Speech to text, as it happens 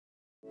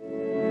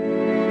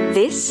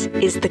This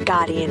is The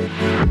Guardian.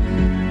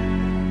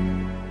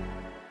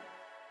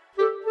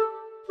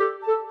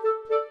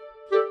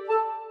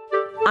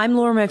 I'm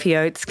Laura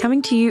Murphy-Oates,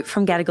 coming to you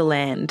from Gadigal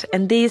Land,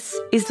 and this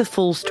is the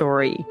full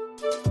story.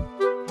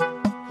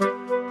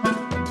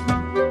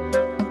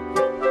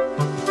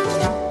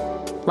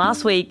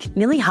 Last week,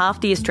 nearly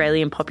half the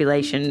Australian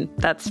population,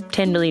 that's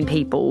 10 million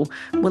people,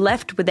 were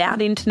left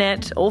without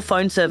internet or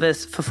phone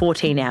service for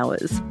 14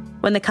 hours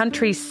when the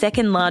country's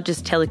second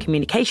largest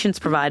telecommunications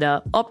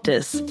provider,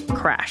 Optus,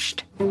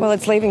 crashed. Well,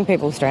 it's leaving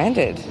people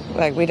stranded.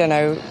 We don't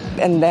know,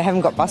 and they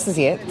haven't got buses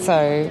yet,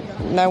 so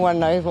no one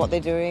knows what they're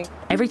doing.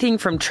 Everything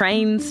from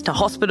trains to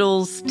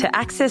hospitals to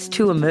access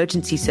to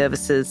emergency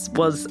services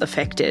was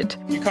affected.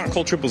 You can't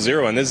call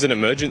 000 and there's an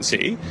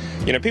emergency.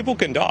 People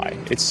can die.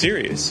 It's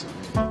serious.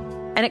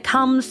 And it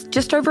comes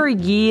just over a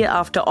year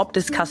after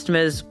Optus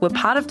customers were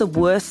part of the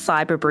worst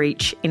cyber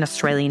breach in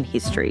Australian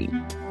history.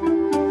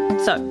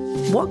 So,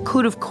 what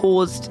could have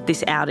caused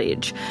this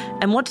outage?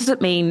 And what does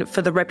it mean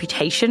for the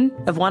reputation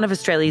of one of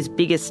Australia's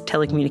biggest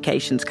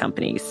telecommunications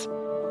companies?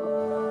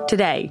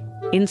 Today,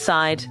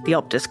 inside the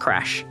Optus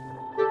crash.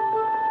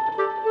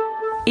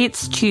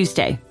 It's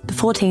Tuesday, the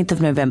 14th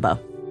of November.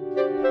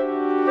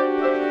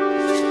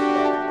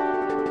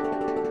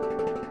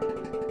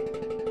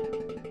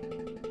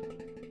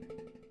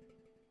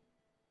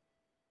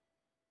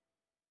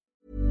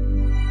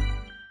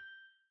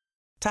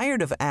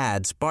 Tired of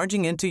ads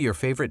barging into your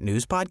favorite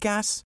news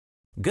podcasts?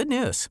 Good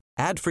news.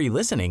 Ad-free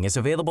listening is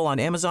available on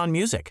Amazon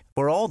Music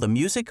for all the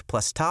music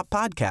plus top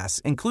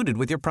podcasts included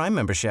with your Prime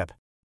membership.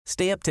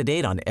 Stay up to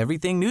date on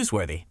everything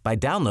newsworthy by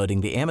downloading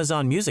the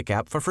Amazon Music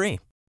app for free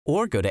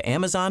or go to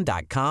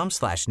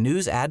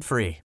amazon.com/news ad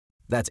free.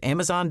 That's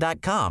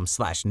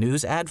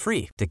amazon.com/news ad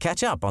free to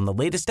catch up on the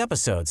latest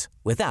episodes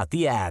without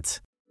the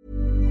ads.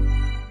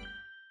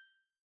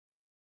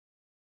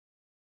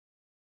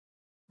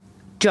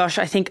 Josh,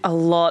 I think a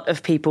lot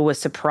of people were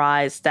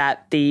surprised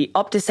that the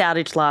Optus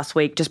outage last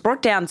week just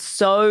brought down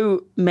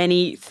so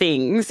many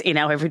things in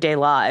our everyday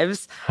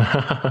lives.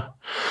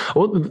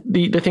 Well,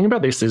 the thing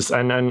about this is,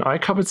 and I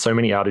covered so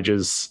many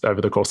outages over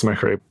the course of my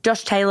career.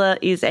 Josh Taylor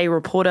is a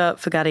reporter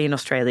for Guardian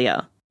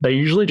Australia. They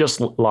usually just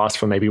last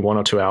for maybe 1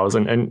 or 2 hours.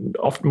 And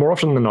more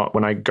often than not,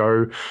 when I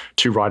go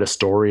to write a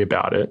story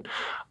about it,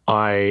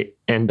 I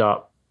end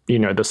up,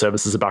 the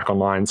services are back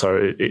online,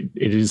 so it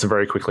is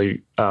very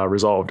quickly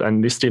resolved.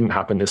 And this didn't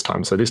happen this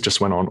time, so this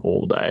just went on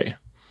all day.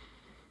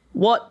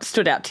 What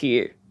stood out to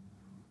you?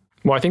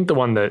 Well, I think the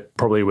one that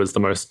probably was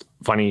the most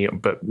funny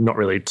but not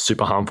really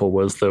super harmful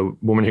was the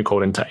woman who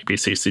called into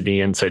ABC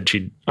Sydney and said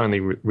she'd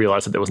only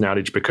realised that there was an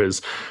outage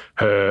because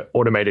her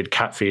automated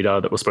cat feeder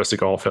that was supposed to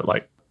go off at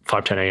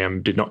 5:10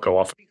 a.m. did not go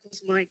off.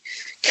 Because my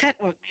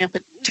cat woke me up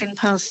at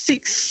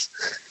 6:10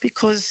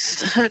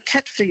 because her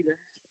cat feeder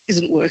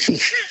isn't working.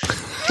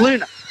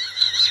 Luna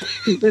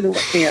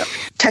woke me up,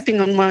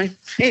 tapping on my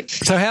head.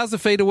 So how's the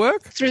feeder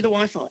work? Through the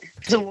Wi-Fi.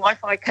 It's a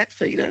Wi-Fi cat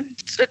feeder.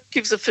 It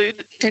gives the food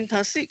at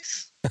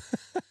 6:10.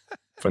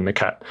 When the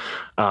cat,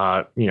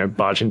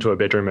 barged into her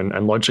bedroom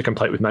and lodged a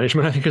complaint with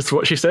management, I think is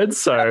what she said.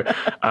 So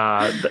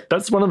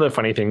that's one of the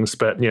funny things.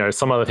 But,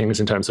 some other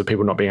things in terms of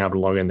people not being able to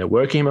log in their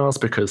work emails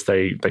because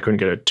they couldn't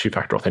get a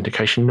two-factor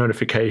authentication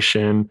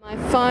notification. My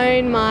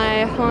phone,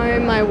 my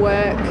home, my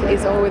work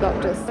is all with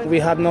Optus. We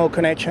had no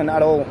connection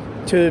at all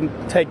to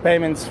take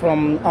payments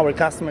from our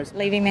customers.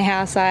 Leaving the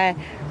house, I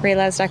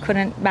realised I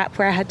couldn't map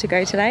where I had to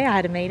go today. I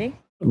had a meeting.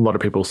 A lot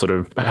of people sort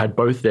of had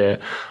both their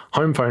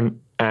home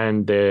phone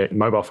and their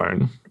mobile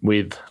phone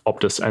with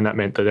Optus, and that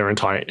meant that their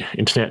entire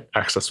internet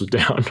access was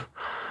down.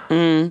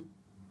 And,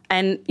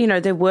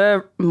 there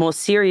were more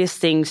serious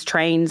things,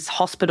 trains,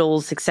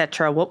 hospitals,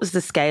 etc. What was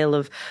the scale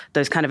of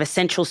those kind of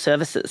essential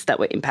services that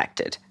were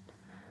impacted?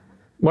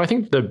 Well, I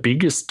think the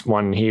biggest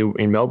one here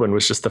in Melbourne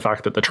was just the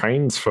fact that the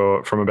trains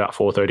from about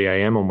 4:30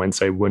 a.m. on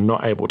Wednesday were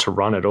not able to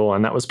run at all.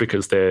 And that was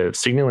because their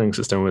signalling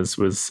system was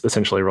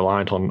essentially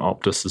reliant on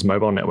Optus's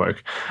mobile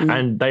network.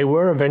 And they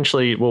were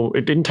eventually,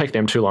 it didn't take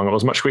them too long. It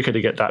was much quicker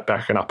to get that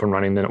back and up and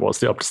running than it was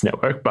the Optus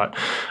network. But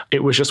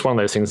it was just one of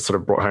those things that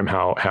sort of brought home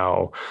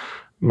how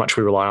much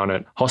we rely on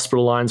it.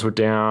 Hospital lines were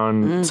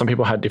down. Some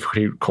people had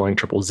difficulty calling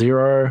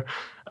 000.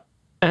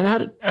 And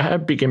it had a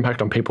big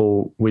impact on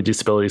people with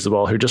disabilities as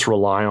well, who just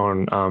rely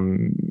on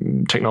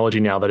technology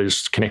now that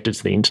is connected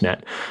to the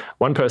internet.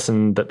 One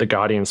person that The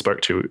Guardian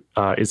spoke to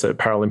is a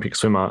Paralympic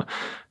swimmer,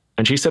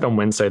 and she said on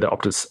Wednesday that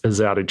Optus'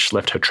 outage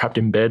left her trapped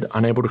in bed,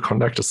 unable to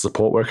contact a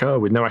support worker,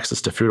 with no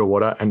access to food or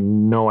water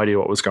and no idea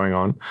what was going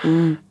on.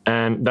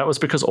 And that was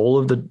because all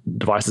of the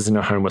devices in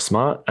her home were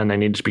smart and they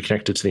needed to be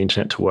connected to the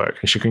internet to work,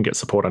 and she couldn't get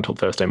support until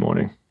Thursday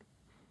morning.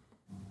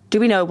 Do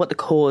we know what the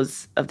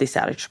cause of this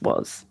outage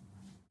was?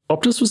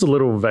 Optus was a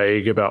little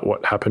vague about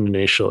what happened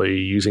initially,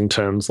 using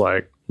terms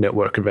like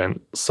network event.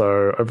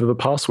 So over the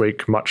past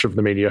week, much of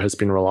the media has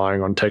been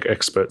relying on tech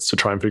experts to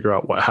try and figure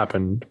out what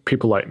happened.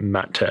 People like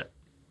Matt Tett.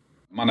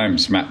 My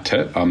name's Matt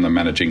Tett. I'm the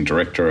Managing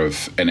Director of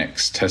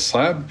NX Test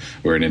Lab.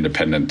 We're an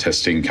independent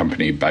testing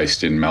company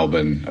based in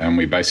Melbourne, and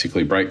we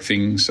basically break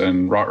things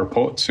and write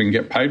reports and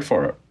get paid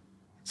for it.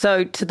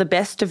 So to the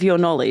best of your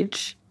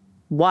knowledge,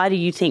 why do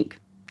you think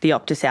the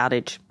Optus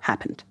outage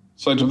happened?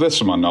 So to the best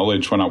of my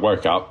knowledge, when I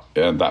woke up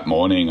that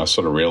morning, I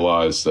sort of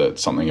realised that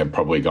something had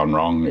probably gone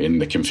wrong in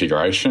the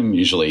configuration.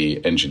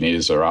 Usually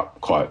engineers are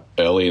up quite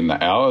early in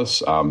the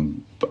hours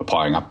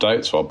applying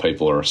updates while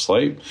people are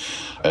asleep.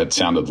 It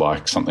sounded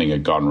like something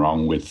had gone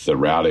wrong with the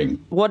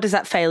routing. What does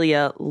that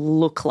failure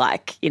look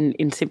like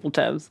in simple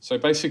terms? So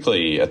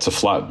basically it's a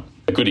flood.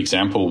 A good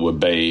example would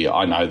be,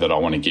 I know that I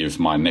want to give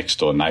my next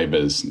door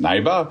neighbour's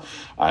neighbour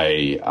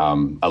a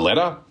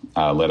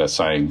letter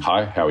saying,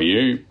 hi, how are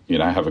you?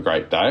 Have a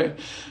great day.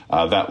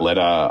 That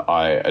letter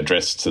I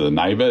address to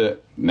the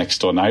next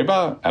door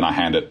neighbour, and I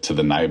hand it to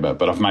the neighbour.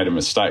 But I've made a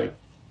mistake,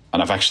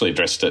 and I've actually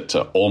addressed it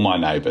to all my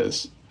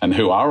neighbours. And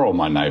who are all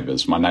my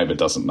neighbours? My neighbour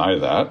doesn't know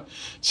that.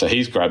 So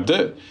he's grabbed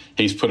it,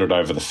 he's put it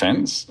over the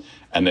fence,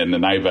 and then the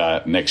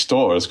neighbour next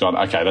door has gone,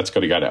 okay, that's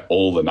got to go to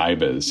all the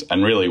neighbours.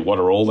 And really, what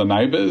are all the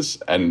neighbours,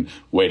 and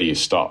where do you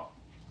stop?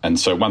 And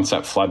so once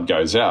that flood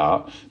goes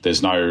out,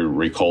 there's no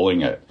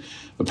recalling it.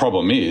 The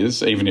problem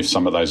is, even if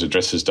some of those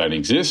addresses don't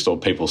exist or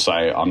people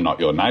say, I'm not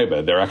your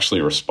neighbour, they're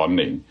actually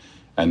responding.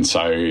 And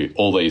so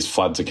all these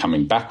floods are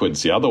coming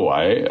backwards the other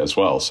way as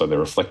well. So they're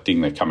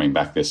reflecting, they're coming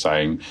back, they're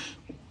saying,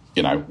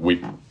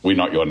 we're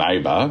not your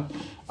neighbour.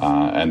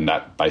 And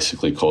that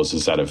basically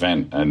causes that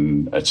event.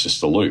 And it's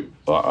just a loop,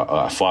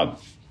 a flood,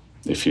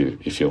 if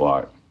you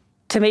like.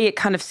 To me, it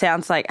kind of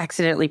sounds like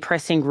accidentally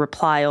pressing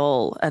reply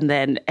all and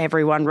then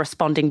everyone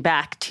responding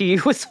back to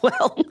you as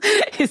well.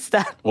 Is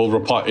that? Well,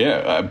 reply,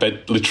 yeah,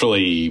 but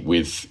literally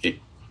with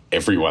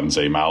everyone's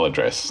email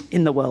address.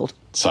 In the world.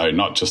 So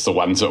not just the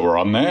ones that were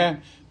on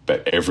there,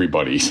 but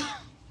everybody's.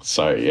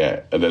 So,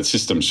 yeah, the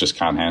systems just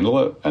can't handle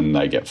it and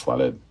they get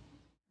flooded.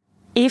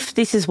 If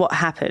this is what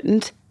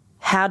happened,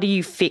 how do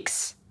you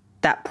fix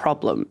that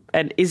problem?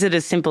 And is it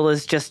as simple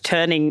as just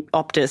turning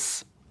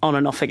Optus on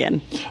and off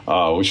again?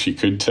 I wish you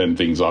could turn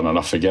things on and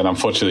off again.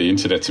 Unfortunately, the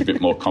internet's a bit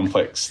more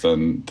complex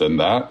than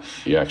that.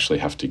 You actually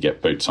have to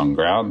get boots on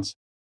ground.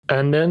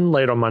 And then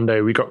late on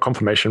Monday, we got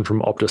confirmation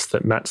from Optus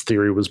that Matt's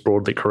theory was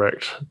broadly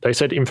correct. They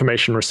said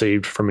information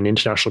received from an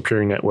international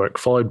peering network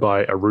followed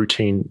by a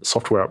routine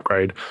software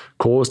upgrade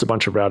caused a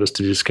bunch of routers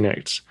to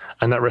disconnect.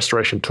 And that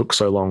restoration took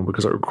so long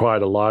because it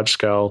required a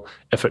large-scale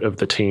effort of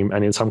the team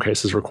and in some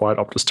cases required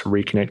Optus to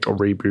reconnect or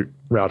reboot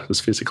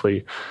routers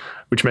physically,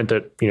 which meant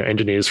that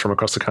engineers from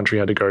across the country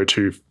had to go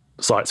to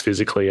sites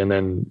physically and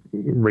then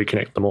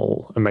reconnect them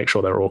all and make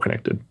sure they were all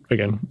connected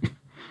again.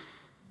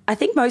 I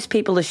think most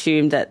people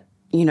assume that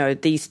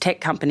these tech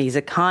companies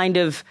are kind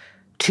of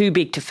too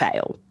big to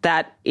fail,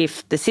 that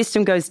if the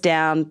system goes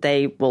down,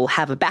 they will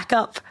have a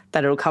backup,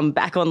 that it'll come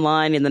back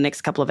online in the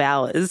next couple of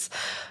hours.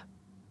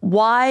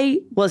 Why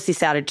was this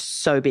outage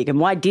so big and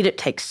why did it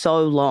take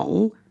so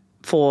long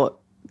for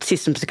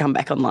systems to come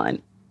back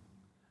online?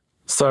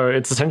 So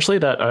it's essentially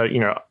that,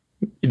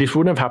 this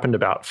wouldn't have happened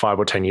about 5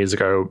 or 10 years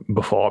ago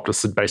before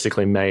Optus had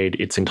basically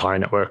made its entire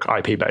network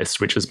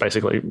IP-based, which is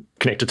basically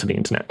connected to the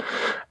internet.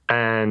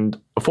 And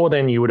before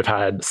then, you would have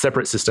had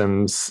separate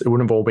systems. It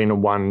wouldn't have all been a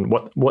one.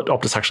 What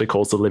Optus actually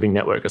calls the living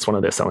network is one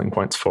of their selling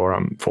points for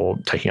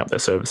taking up their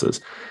services.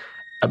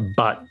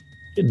 But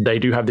they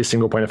do have this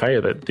single point of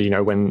failure that,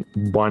 when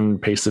one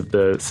piece of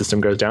the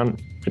system goes down,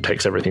 it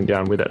takes everything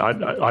down with it.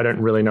 I don't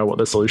really know what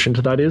the solution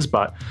to that is,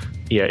 but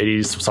yeah, it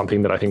is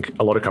something that I think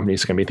a lot of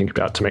companies are going to be thinking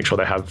about to make sure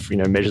they have,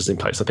 measures in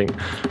place, I think,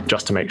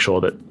 just to make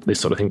sure that this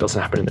sort of thing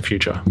doesn't happen in the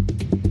future.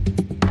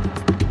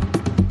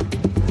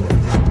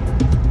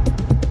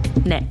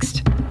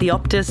 Next, the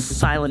Optus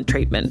silent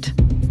treatment.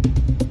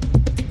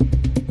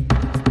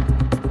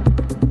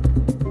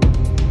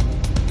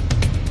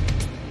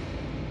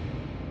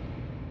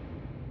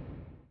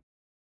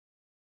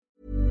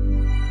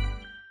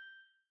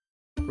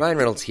 Ryan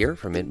Reynolds here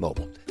from Mint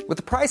Mobile. With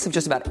the price of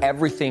just about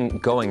everything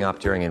going up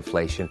during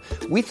inflation,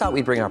 we thought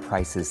we'd bring our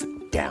prices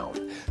down.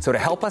 So to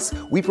help us,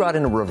 we brought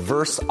in a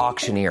reverse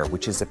auctioneer,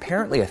 which is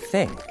apparently a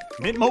thing.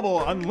 Mint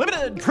Mobile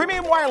Unlimited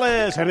Premium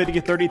Wireless. How to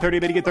get 30, 30,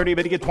 bit to get 30,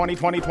 bit to get 20,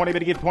 20, 20, bit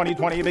to get 20,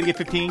 20, bit to get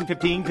 15,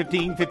 15,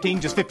 15,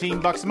 15, just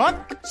 $15 a month?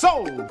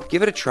 Sold!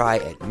 Give it a try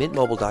at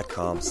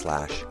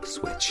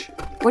mintmobile.com/switch.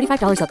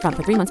 $45 up front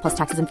for 3 months plus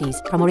taxes and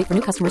fees. Promo rate for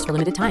new customers for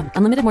limited time.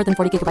 Unlimited more than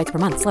 40 gigabytes per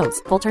month. Slows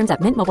full terms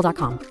at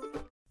mintmobile.com.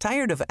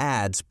 Tired of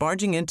ads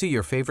barging into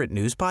your favorite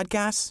news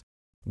podcasts?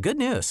 Good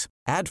news.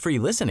 Ad-free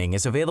listening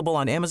is available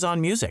on Amazon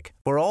Music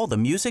for all the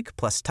music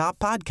plus top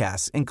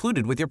podcasts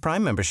included with your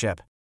Prime membership.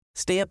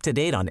 Stay up to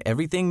date on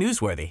everything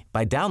newsworthy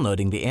by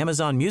downloading the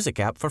Amazon Music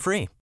app for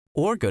free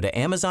or go to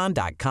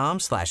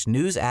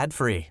amazon.com/news ad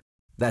free.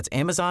 That's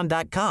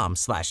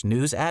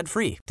amazon.com/news ad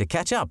free to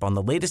catch up on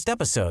the latest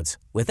episodes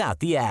without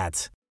the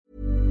ads.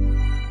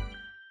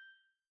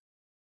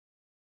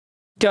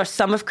 Josh,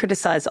 some have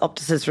criticised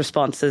Optus's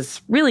response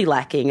as really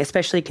lacking,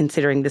 especially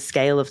considering the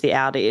scale of the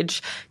outage.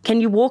 Can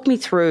you walk me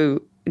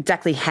through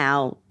exactly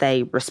how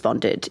they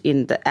responded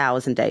in the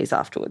hours and days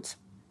afterwards?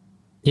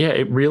 Yeah,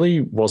 it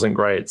really wasn't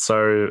great.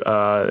 So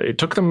it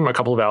took them a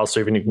couple of hours to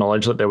even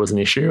acknowledge that there was an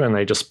issue, and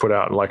they just put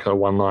out like a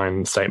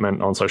one-line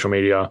statement on social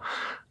media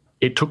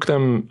It took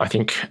them, I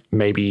think,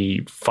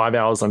 maybe 5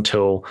 hours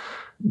until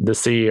the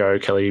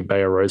CEO, Kelly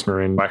Bayer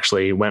Rosmarin,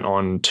 actually went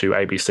on to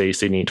ABC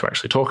Sydney to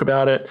actually talk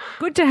about it.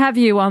 Good to have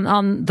you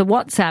on the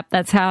WhatsApp.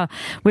 That's how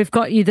we've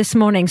got you this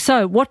morning.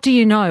 So what do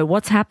you know?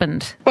 What's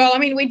happened? Well, I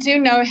mean, we do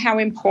know how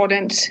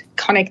important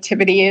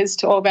connectivity is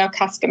to all of our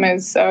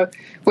customers. So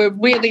we're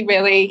really,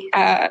 really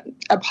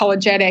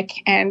apologetic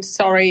and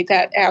sorry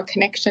that our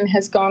connection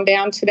has gone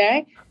down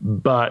today.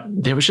 But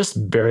there was just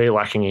very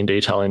lacking in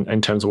detail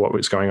in terms of what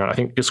was going on. I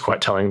think it's quite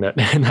telling that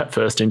in that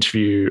first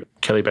interview,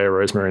 Kelly Bayer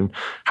Rosmarin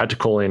had to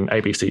call in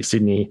ABC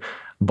Sydney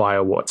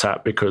via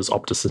WhatsApp because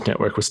Optus's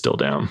network was still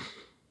down.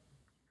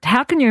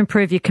 How can you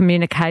improve your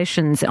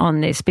communications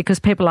on this?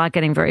 Because people are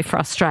getting very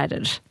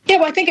frustrated. Yeah,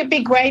 well, I think it'd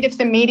be great if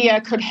the media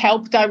could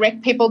help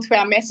direct people to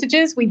our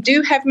messages. We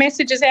do have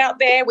messages out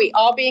there. We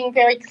are being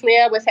very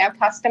clear with our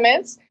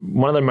customers.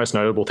 One of the most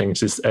notable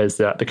things is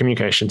that the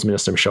Communications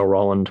Minister, Michelle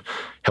Rowland,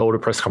 held a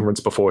press conference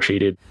before she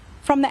did.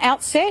 From the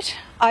outset,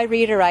 I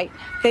reiterate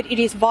that it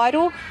is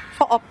vital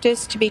for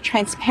Optus to be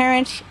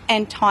transparent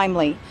and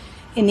timely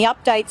in the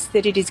updates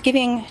that it is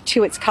giving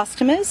to its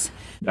customers.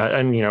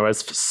 And, as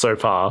so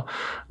far,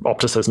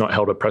 Optus has not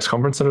held a press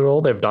conference at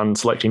all. They've done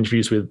select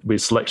interviews with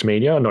select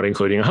media, not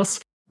including us.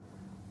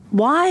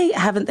 Why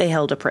haven't they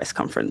held a press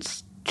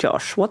conference,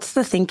 Josh? What's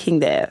the thinking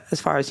there, as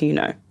far as you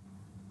know?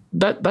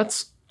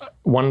 That's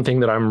one thing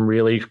that I'm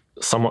really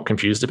somewhat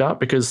confused about,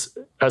 because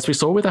as we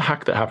saw with a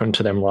hack that happened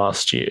to them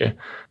last year,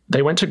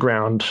 they went to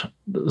ground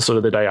sort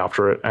of the day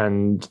after it,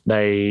 and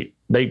they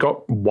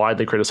got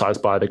widely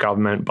criticised by the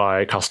government,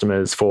 by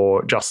customers,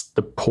 for just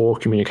the poor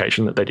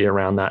communication that they did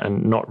around that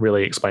and not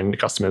really explaining to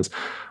customers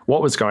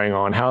what was going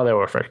on, how they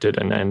were affected,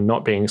 and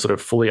not being sort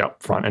of fully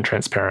upfront and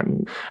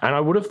transparent. And I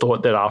would have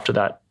thought that after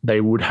that,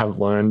 they would have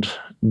learned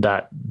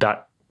that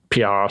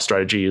PR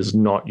strategy is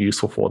not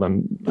useful for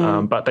them.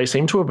 But they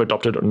seem to have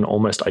adopted an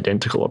almost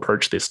identical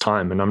approach this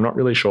time. And I'm not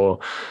really sure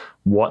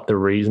what the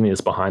reason is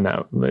behind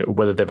that,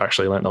 whether they've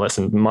actually learned the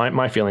lesson.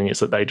 My feeling is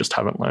that they just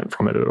haven't learned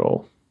from it at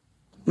all.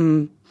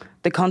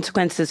 The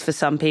consequences for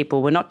some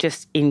people were not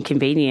just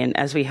inconvenient,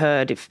 as we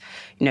heard. If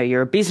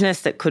you're a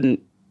business that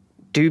couldn't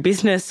do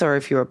business, or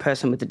if you're a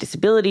person with a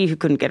disability who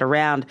couldn't get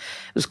around,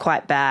 it was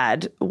quite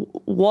bad.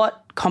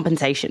 What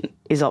compensation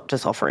is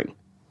Optus offering?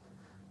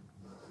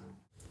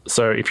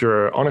 So if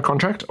you're on a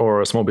contract or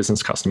a small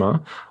business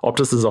customer,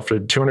 Optus has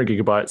offered 200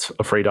 gigabytes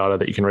of free data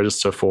that you can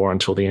register for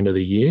until the end of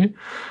the year.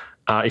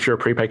 If you're a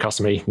prepaid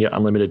customer, you can get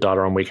unlimited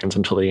data on weekends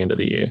until the end of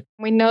the year.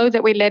 We know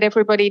that we let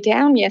everybody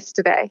down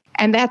yesterday,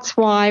 and that's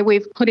why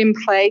we've put in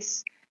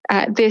place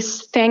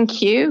this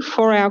thank you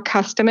for our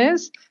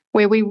customers,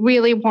 where we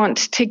really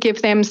want to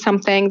give them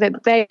something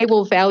that they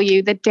will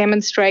value, that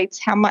demonstrates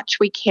how much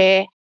we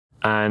care.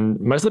 And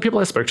most of the people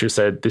I spoke to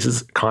said this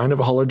is kind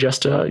of a hollow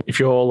gesture. If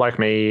you're like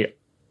me,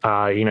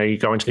 you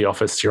go into the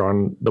office, you're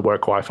on the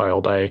work Wi-Fi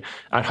all day.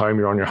 At home,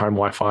 you're on your home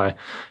Wi-Fi.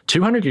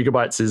 200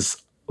 gigabytes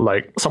is,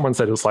 like someone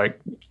said, it's like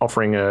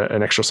offering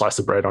an extra slice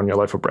of bread on your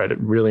loaf of bread. It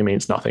really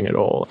means nothing at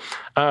all.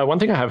 One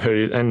thing I have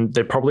heard, and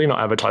they're probably not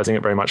advertising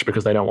it very much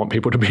because they don't want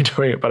people to be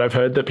doing it, but I've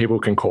heard that people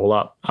can call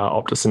up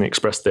Optus and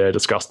express their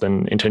disgust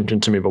and intention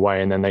to move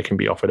away, and then they can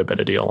be offered a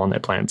better deal on their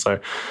plan. So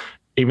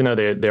even though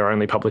they're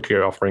only publicly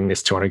offering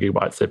this 200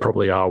 gigabytes, there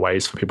probably are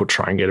ways for people to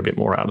try and get a bit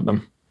more out of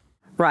them.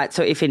 Right,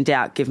 so if in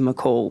doubt, give them a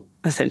call,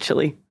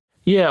 essentially.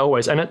 Yeah,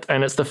 always. And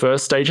it's the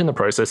first stage in the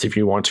process if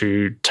you want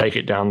to take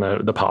it down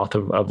the path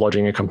of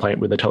lodging a complaint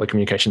with the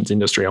telecommunications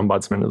industry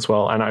ombudsman as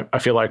well. And I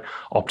feel like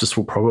Optus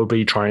will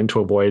probably try to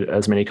avoid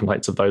as many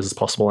complaints of those as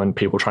possible, and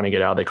people trying to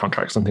get out of their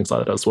contracts and things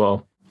like that as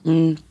well.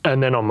 And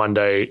then on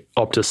Monday,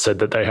 Optus said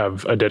that they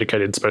have a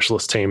dedicated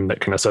specialist team that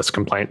can assess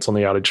complaints on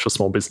the outage for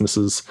small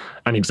businesses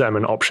and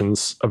examine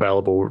options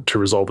available to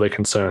resolve their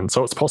concerns.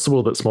 So it's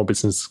possible that small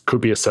business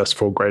could be assessed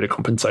for greater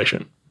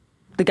compensation.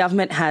 The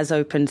government has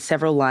opened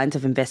several lines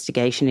of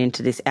investigation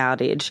into this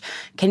outage.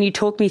 Can you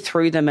talk me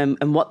through them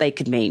and what they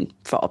could mean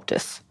for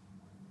Optus?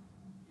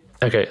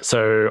 Okay,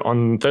 so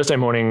on Thursday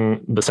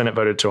morning, the Senate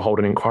voted to hold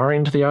an inquiry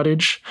into the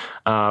outage,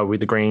 with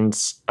the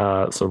Greens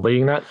sort of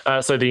leading that.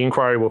 So the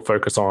inquiry will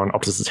focus on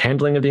Optus's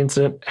handling of the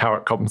incident, how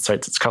it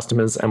compensates its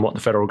customers, and what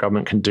the federal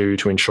government can do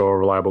to ensure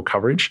reliable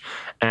coverage.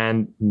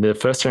 And the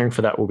first hearing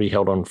for that will be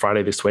held on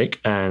Friday this week,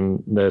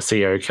 and the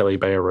CEO, Kelly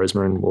Bayer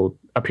Rosmarin, will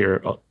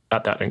appear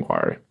at that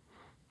inquiry.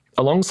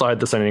 Alongside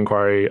the Senate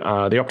inquiry,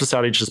 the Optus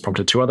outage has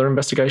prompted two other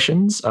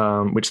investigations,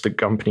 which the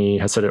company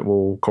has said it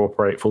will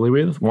cooperate fully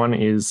with. One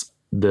is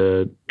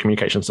the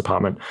Communications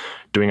Department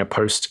doing a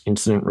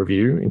post-incident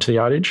review into the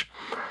outage,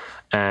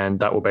 and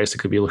that will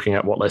basically be looking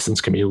at what lessons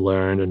can be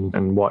learned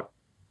and what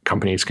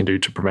companies can do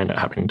to prevent it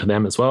happening to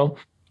them as well.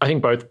 I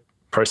think both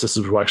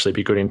processes will actually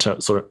be good in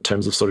terms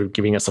of sort of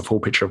giving us a full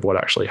picture of what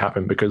actually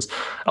happened, because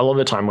a lot of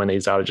the time when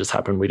these outages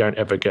happen, we don't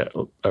ever get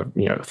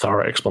a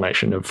thorough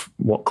explanation of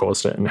what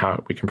caused it and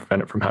how we can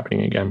prevent it from happening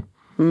again.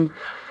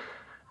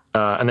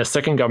 And the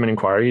second government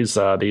inquiry is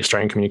the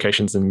Australian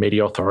Communications and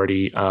Media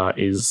Authority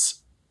is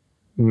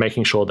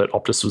making sure that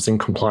Optus was in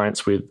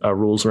compliance with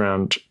rules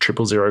around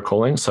 000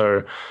 calling.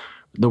 So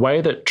the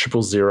way that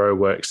 000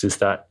 works is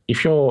that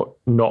if you're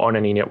not on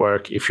any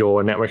network, if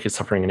your network is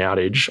suffering an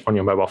outage on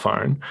your mobile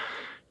phone,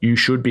 you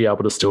should be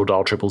able to still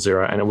dial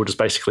 000 and it will just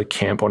basically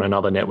camp on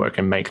another network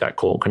and make that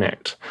call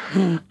connect.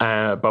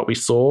 But we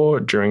saw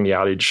during the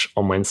outage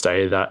on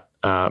Wednesday that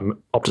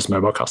Optus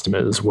mobile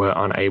customers were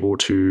unable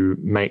to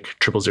make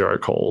 000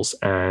 calls,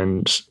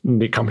 and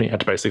the company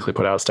had to basically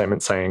put out a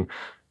statement saying,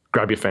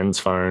 grab your friend's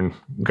phone,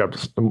 grab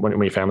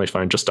your family's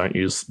phone, just don't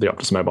use the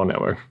Optus mobile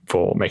network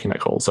for making that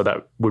call. So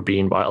that would be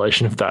in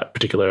violation of that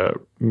particular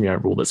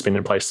rule that's been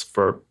in place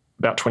for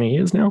about 20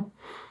 years now.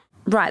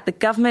 Right. The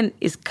government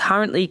is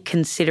currently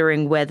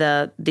considering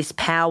whether this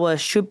power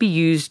should be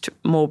used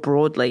more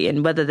broadly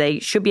and whether they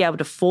should be able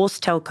to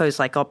force telcos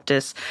like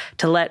Optus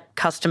to let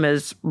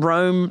customers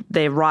roam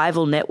their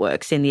rival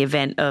networks in the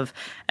event of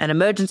an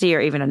emergency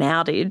or even an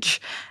outage.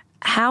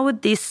 How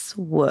would this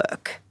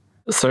work?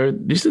 So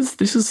this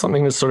is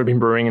something that's sort of been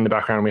brewing in the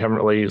background. We haven't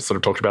really sort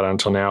of talked about it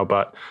until now,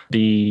 but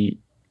the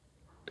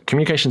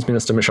Communications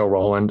Minister, Michelle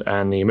Rowland,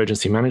 and the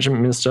Emergency Management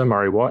Minister,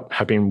 Murray Watt,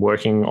 have been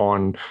working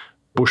on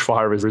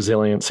bushfire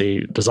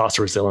resiliency,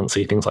 disaster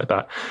resiliency, things like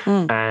that.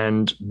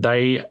 And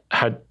they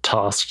had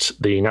tasked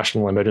the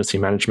National Emergency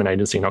Management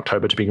Agency in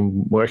October to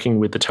begin working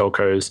with the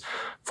telcos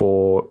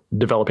for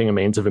developing a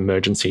means of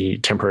emergency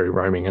temporary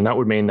roaming. And that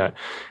would mean that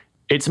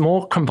it's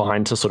more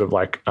confined to sort of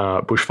like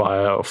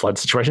bushfire or flood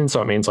situations.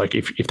 So it means like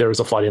if there is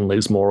a flood in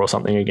Lismore or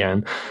something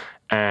again,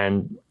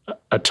 and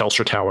a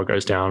Telstra tower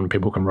goes down,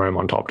 people can roam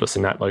on Optus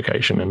in that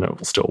location and it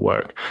will still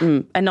work.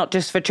 And not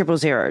just for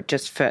 000,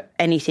 just for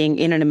anything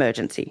in an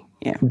emergency.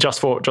 Yeah. Just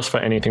for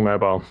anything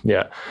mobile,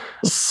 yeah.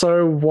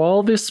 So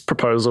while this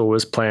proposal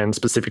was planned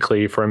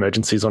specifically for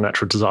emergencies or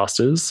natural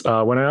disasters,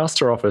 when I asked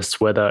her office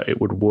whether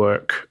it would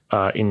work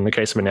in the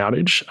case of an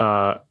outage,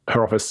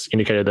 her office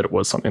indicated that it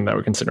was something they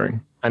were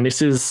considering. And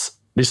this is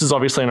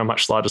obviously on a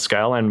much larger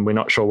scale, and we're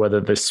not sure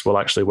whether this will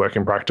actually work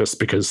in practice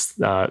because,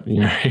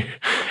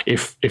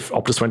 if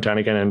Optus went down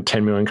again and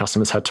 10 million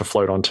customers had to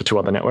float onto two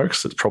other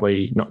networks, it's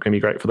probably not going to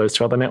be great for those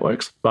two other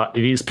networks, but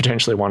it is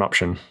potentially one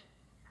option.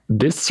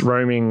 This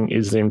roaming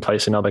is in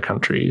place in other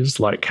countries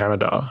like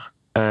Canada,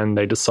 and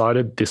they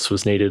decided this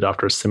was needed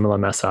after a similar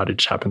mass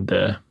outage happened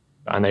there.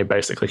 And they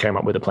basically came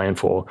up with a plan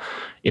for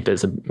if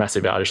there's a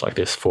massive outage like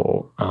this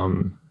for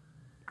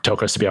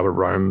telcos to be able to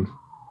roam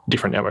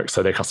different networks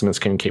so their customers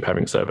can keep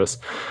having service.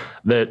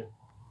 That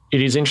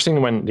it is interesting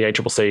when the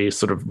ACCC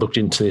sort of looked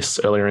into this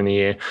earlier in the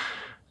year,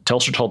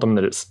 Telstra told them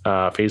that it's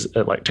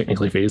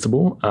technically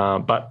feasible,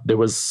 but there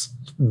was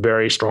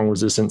very strong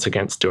resistance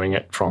against doing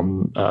it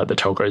from the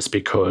telcos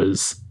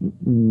because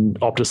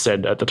Optus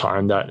said at the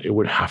time that it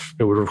would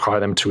require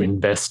them to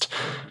invest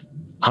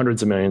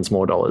hundreds of millions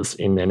more dollars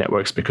in their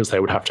networks because they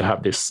would have to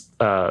have this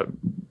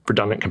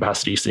redundant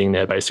capacity sitting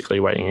there basically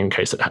waiting in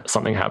case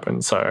something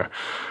happens. So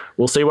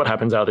we'll see what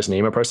happens out of this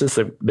NEMA process.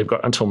 They've got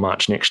until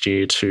March next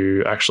year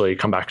to actually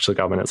come back to the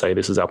government and say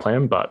this is our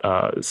plan, but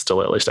it's still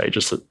early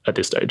stages at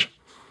this stage.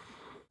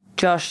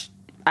 Josh,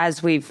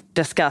 as we've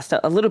discussed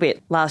a little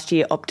bit, last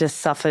year Optus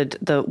suffered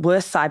the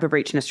worst cyber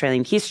breach in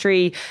Australian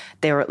history.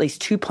 There were at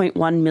least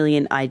 2.1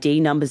 million ID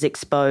numbers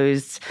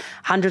exposed.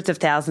 Hundreds of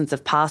thousands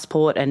of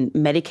passport and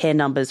Medicare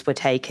numbers were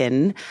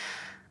taken.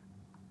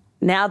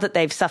 Now that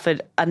they've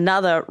suffered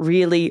another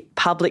really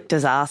public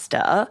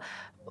disaster,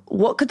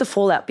 what could the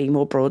fallout be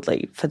more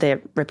broadly for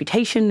their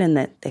reputation and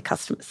their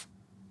customers?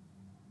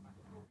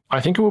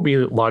 I think it will be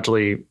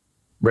largely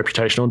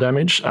reputational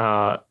damage.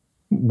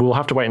 We'll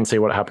have to wait and see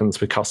what happens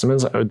with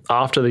customers.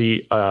 After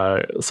the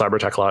cyber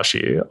attack last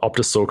year,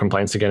 Optus saw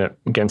complaints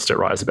against it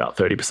rise about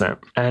 30%.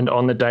 And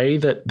on the day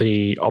that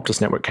the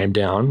Optus network came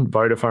down,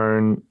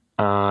 Vodafone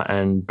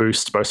and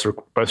Boost both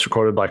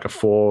recorded like a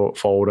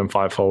 4-fold and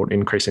 5-fold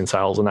increase in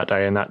sales on that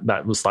day, and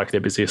that was like their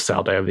busiest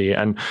sale day of the year.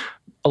 And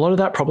a lot of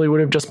that probably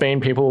would have just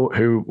been people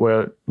who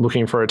were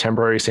looking for a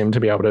temporary SIM to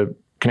be able to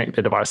connect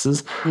their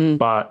devices.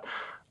 But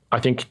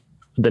I think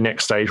the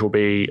next stage will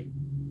be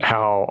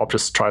how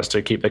Optus tries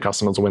to keep their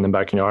customers or win them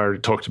back. I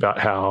already talked about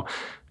how,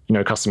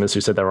 customers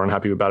who said they were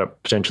unhappy about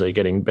it potentially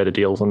getting better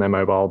deals on their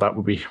mobile. That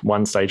would be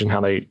one stage in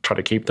how they try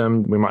to keep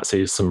them. We might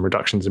see some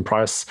reductions in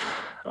price.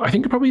 I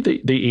think probably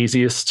the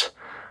easiest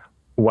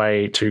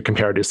way to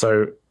compare it is,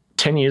 so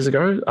 10 years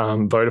ago,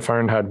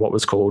 Vodafone had what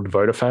was called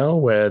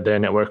Vodafail, where their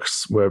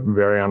networks were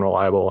very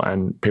unreliable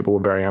and people were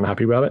very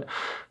unhappy about it.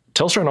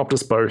 Telstra and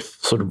Optus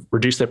both sort of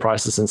reduced their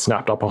prices and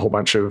snapped up a whole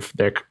bunch of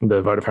the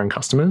Vodafone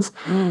customers.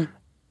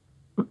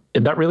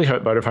 That really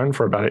hurt Vodafone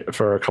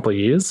for a couple of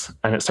years,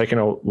 and it's taken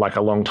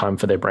a long time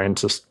for their brand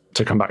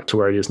to come back to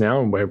where it is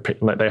now, and where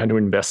they had to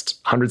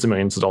invest hundreds of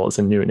millions of dollars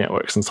in new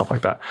networks and stuff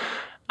like that.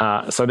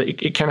 So that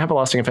it can have a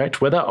lasting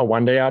effect. Whether a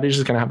one-day outage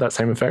is going to have that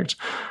same effect,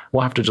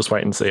 we'll have to just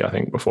wait and see, I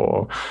think,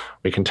 before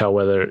we can tell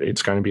whether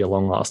it's going to be a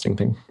long-lasting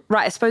thing.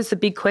 Right. I suppose the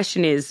big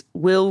question is,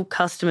 will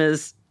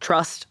customers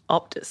trust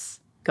Optus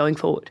going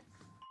forward?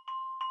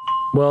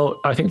 Well,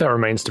 I think that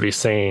remains to be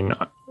seen.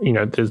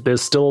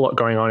 There's still a lot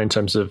going on in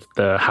terms of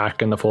the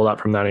hack and the fallout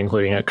from that,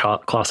 including a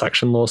class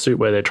action lawsuit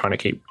where they're trying to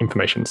keep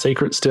information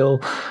secret still.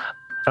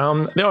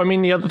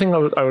 The other thing I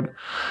would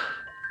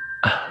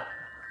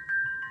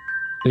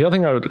The other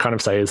thing I would kind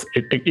of say is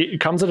it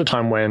comes at a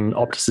time when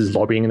Optus is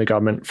lobbying the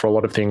government for a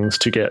lot of things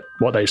to get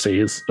what they see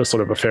as a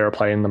sort of a fairer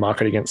play in the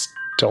market against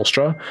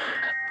Telstra.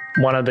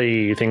 One of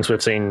the things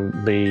we've seen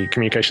the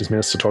communications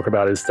minister talk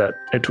about is that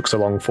it took so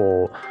long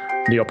for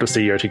the Optus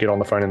CEO to get on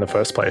the phone in the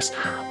first place.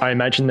 I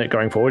imagine that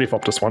going forward, if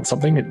Optus wants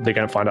something, they're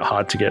going to find it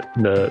hard to get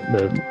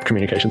the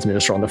communications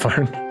minister on the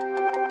phone.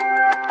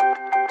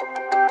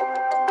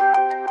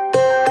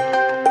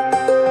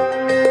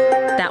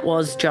 That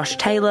was Josh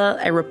Taylor,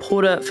 a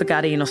reporter for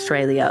Guardian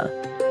Australia.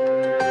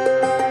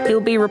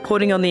 He'll be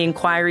reporting on the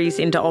inquiries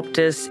into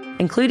Optus,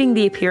 including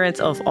the appearance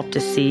of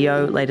Optus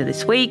CEO later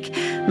this week.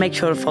 Make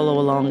sure to follow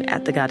along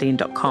at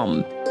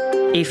theguardian.com.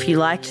 If you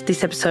liked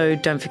this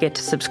episode, don't forget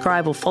to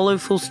subscribe or follow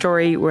Full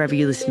Story wherever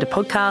you listen to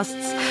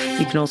podcasts.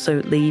 You can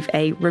also leave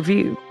a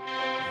review.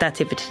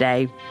 That's it for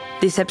today.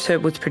 This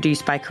episode was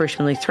produced by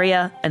Karishma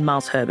Luthria and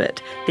Miles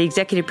Herbert. The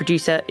executive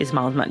producer is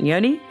Miles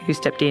Martignoni, who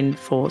stepped in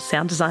for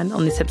sound design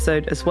on this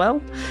episode as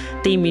well.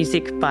 Theme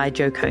music by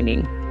Joe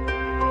Koning.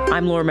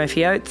 I'm Laura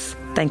Murphy-Oates.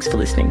 Thanks for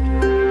listening.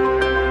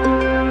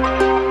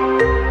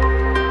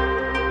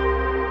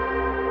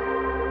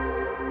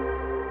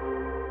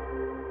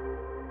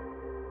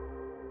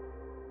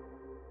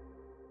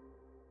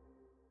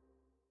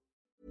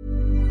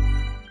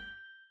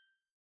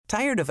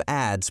 Tired of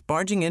ads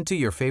barging into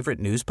your favorite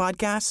news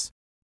podcasts?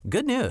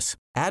 Good news.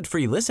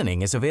 Ad-free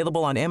listening is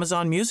available on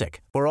Amazon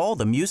Music for all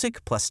the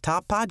music plus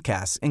top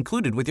podcasts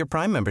included with your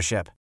Prime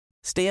membership.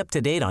 Stay up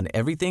to date on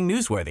everything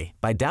newsworthy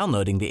by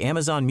downloading the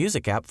Amazon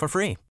Music app for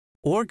free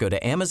or go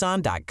to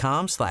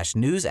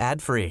amazon.com/news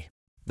ad free.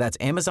 That's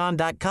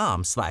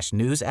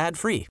amazon.com/news ad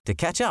free to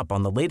catch up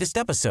on the latest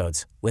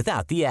episodes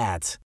without the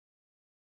ads.